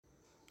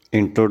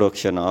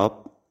Introduction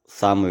of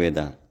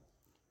Samveda.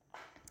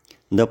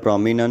 The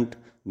prominent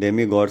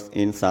demigods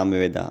in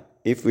Samveda.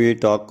 If we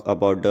talk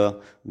about the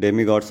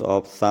demigods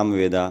of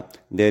Samveda,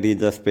 there is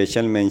a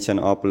special mention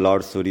of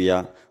Lord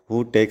Surya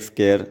who takes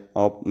care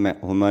of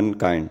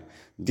humankind.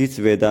 This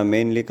Veda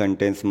mainly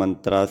contains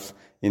mantras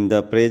in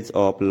the praise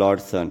of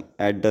Lord Sun.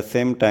 At the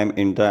same time,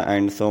 Indra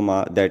and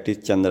Soma, that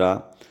is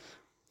Chandra,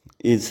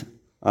 is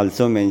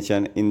also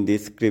mentioned in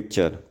this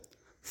scripture.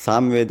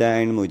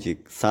 Samveda and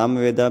music.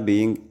 Samveda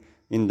being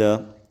in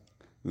the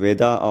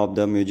Veda of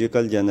the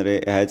musical genre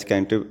has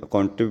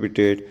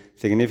contributed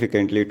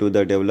significantly to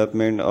the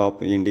development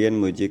of Indian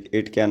music.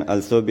 It can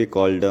also be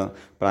called the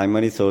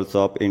primary source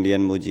of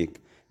Indian music.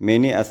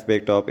 Many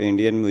aspects of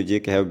Indian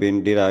music have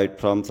been derived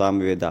from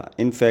Samveda.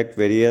 In fact,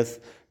 various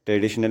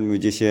traditional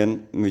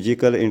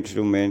musical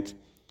instruments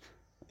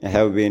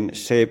have been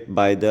shaped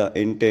by the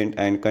intent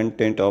and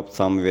content of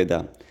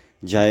Samveda.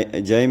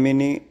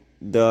 Jaimini,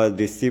 the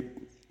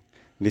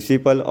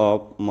disciple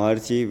of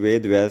Maharishi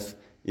Vedvyas,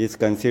 is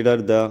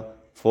considered the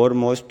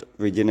foremost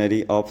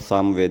visionary of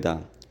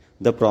Samveda.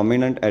 The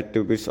prominent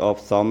attributes of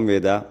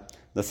Samveda.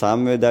 The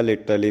Samveda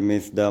literally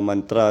means the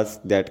mantras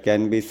that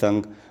can be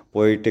sung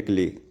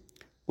poetically.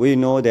 We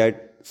know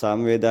that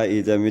Samveda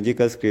is a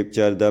musical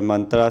scripture. The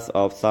mantras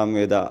of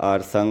Samveda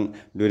are sung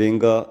during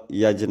a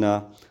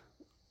yajna,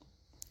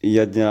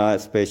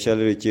 special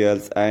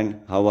rituals,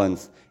 and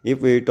havans. If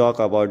we talk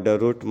about the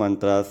root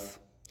mantras,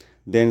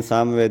 then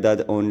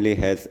Samveda only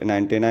has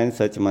 99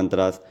 such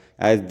mantras,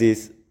 as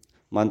these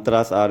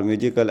mantras are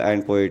musical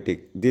and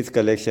poetic. This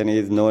collection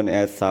is known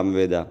as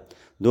Samveda.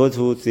 Those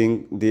who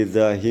sing these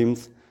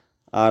hymns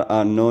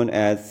are known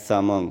as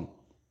Samang.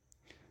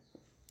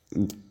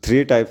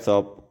 Three types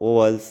of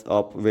vowels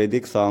of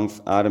Vedic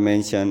songs are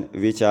mentioned,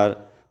 which are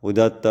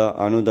Udatta,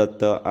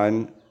 Anudatta,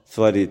 and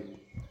Swarit.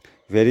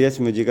 Various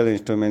musical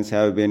instruments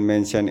have been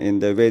mentioned in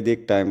the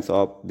Vedic times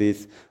of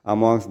these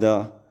amongst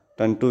the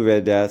Tantu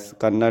Vedas,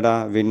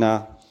 Kannada,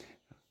 Veena,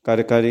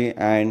 Karkari,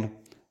 and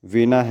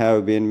Veena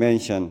have been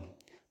mentioned.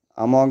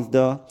 Amongst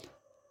the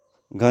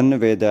Ghan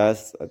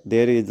Vedas,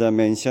 there is a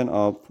mention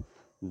of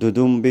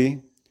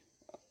Dudumbi,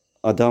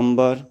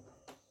 Adambar,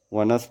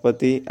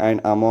 Vanaspati,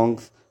 and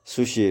amongst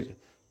Sushir,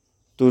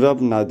 Turab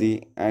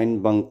Nadi,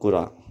 and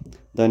Bankura.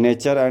 The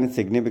nature and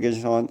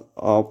significance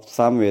of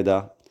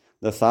Samveda.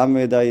 The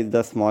Samveda is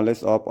the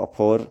smallest of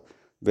four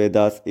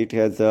Vedas. It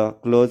has a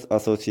close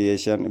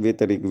association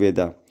with Rig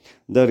Veda.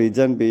 The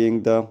reason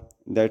being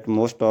that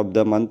most of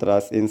the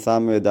mantras in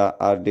Samveda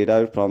are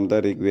derived from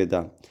the Rig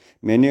Veda.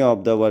 Many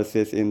of the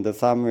verses in the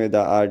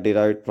Samveda are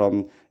derived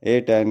from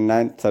 8th and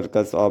 9th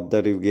circles of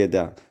the Rig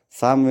Veda.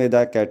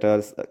 Samveda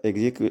caters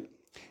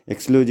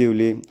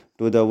exclusively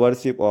to the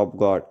worship of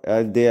God.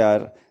 As they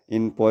are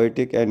in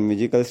poetic and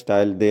musical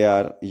style, they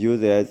are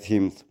used as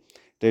hymns.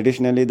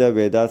 Traditionally, the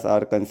Vedas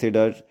are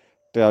considered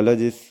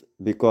trilogies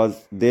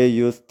because they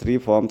use three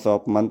forms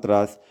of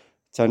mantras,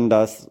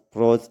 chandas,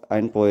 prose,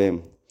 and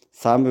poem.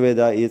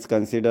 Samveda is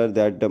considered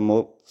that the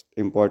most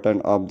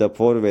important of the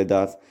four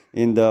Vedas.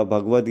 In the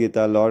Bhagavad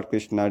Gita, Lord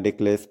Krishna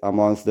declares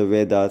amongst the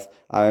Vedas,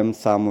 I am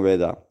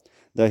Samveda.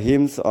 The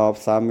hymns of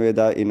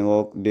Samveda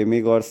invoke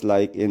demigods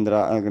like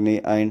Indra,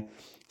 Agni, and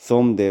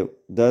Somdev.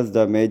 Thus,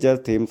 the major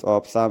themes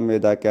of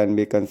Samveda can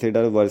be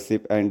considered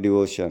worship and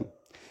devotion.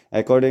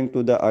 According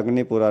to the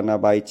Agni Purana,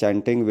 by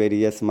chanting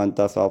various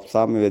mantras of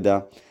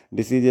Samveda,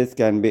 diseases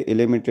can be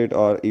eliminated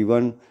or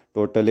even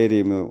totally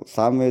removed.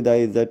 Samveda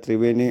is the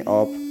Triveni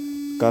of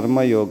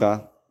Karma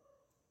Yoga,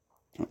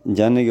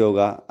 Jnana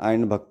Yoga,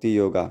 and Bhakti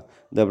Yoga,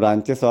 the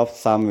branches of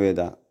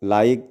Samveda.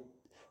 Like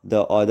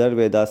the other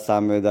Vedas,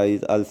 Samveda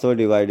is also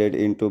divided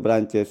into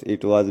branches.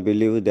 It was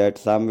believed that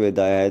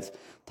Samveda has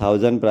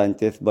 1,000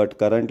 branches, but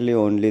currently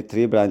only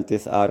three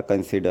branches are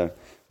considered,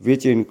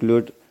 which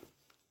include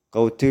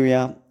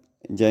Kauthivya,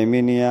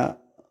 Jaiminiya,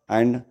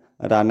 and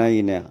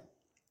Ranayaniya.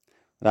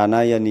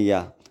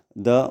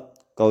 The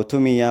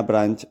Kauthumiya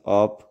branch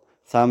of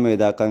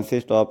Samveda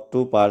consists of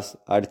two parts,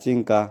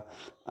 Archinka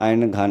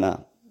and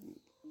Ghana.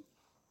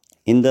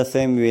 In the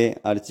same way,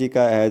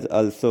 Archika has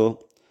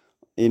also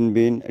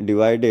been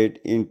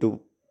divided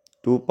into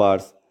two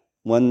parts.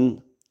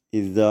 One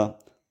is the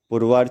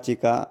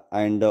Purvarchika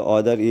and the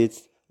other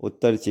is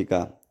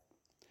Uttarchika.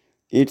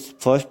 Its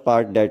first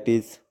part, that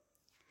is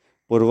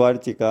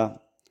Purvarchika,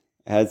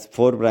 has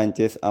four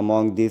branches.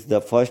 Among these,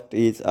 the first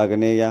is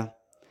Agneya,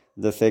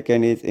 the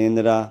second is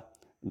Indra,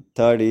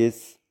 third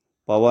is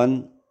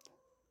Pavan,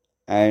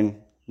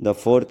 and the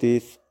fourth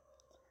is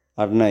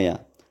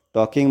Arnaya.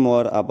 Talking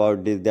more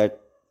about this, that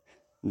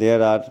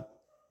there are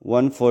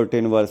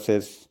 114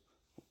 verses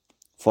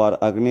for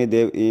Agni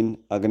Dev in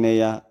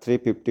Agneya,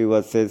 350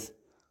 verses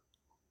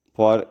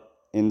for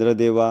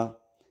Indradeva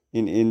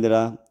in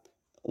Indra,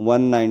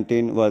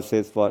 119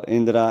 verses for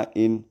Indra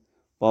in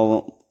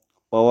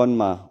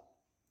Pavanma,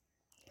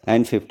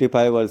 and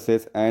 55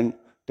 verses and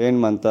 10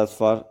 mantras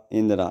for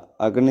Indra.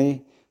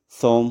 Agni,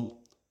 Som,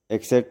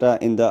 etc.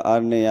 In the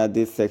Arneya,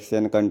 this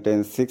section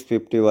contains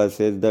 650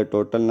 verses. The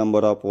total number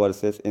of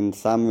verses in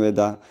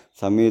Samveda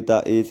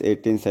Samhita is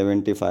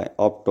 1875.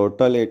 Of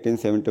total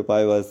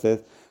 1875 verses,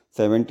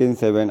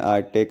 177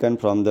 are taken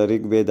from the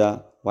Rig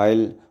Veda,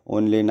 while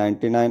only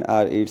 99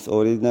 are its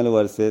original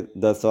verses.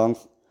 The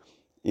songs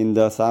in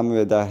the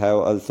Samveda have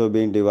also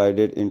been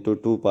divided into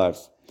two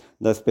parts.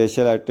 The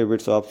special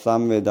attributes of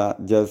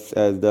Samveda, just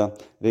as the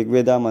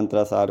Rigveda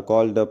mantras are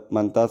called the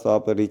mantras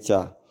of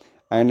Richa,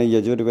 and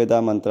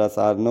Yajurveda mantras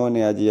are known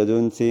as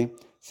Yajunsi.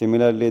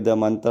 Similarly, the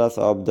mantras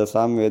of the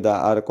Samveda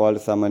are called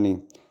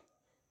Samani.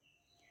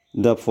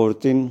 The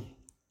 14th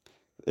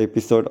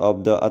episode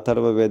of the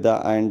Atharva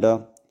Veda and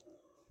the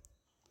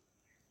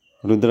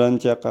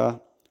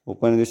Rudranchaka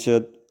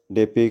Upanishad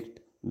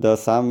depict the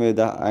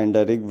Samveda and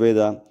the Rig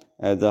Veda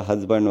as a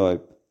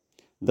husband-wife.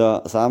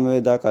 The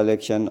Samveda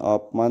collection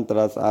of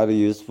mantras are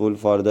useful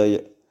for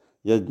the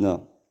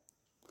yajna.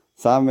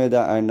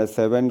 Samveda and the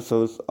seven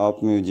souls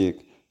of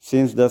music.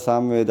 Since the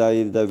Samveda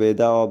is the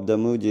Veda of the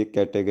music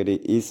category,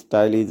 each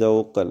style is a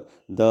vocal.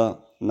 The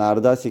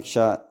Narda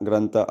Shiksha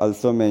Grantha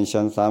also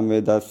mentions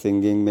Samveda's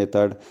singing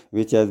method,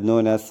 which is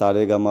known as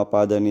Saregama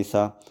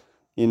Padanisa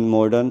in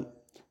modern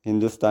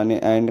Hindustani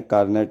and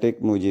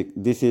Carnatic music.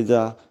 This is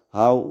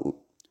how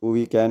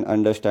we can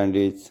understand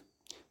it.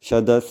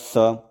 Shadas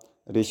Sa,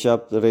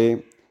 Rishabh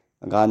Re,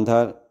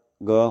 Gandhar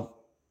Ga,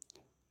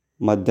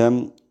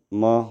 Madhyam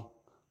Ma,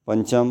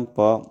 Pancham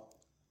Pa,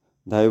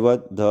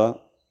 Dhaivat Dha,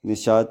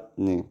 Nishad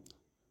Ni.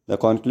 The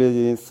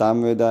conclusion is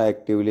Samveda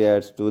actively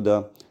adds to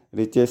the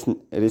richness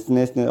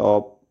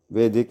of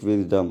Vedic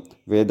wisdom.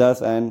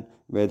 Vedas and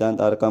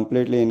Vedanta are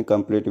completely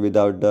incomplete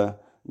without the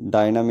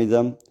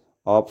dynamism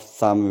of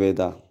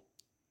Samveda.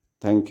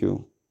 Thank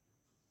you.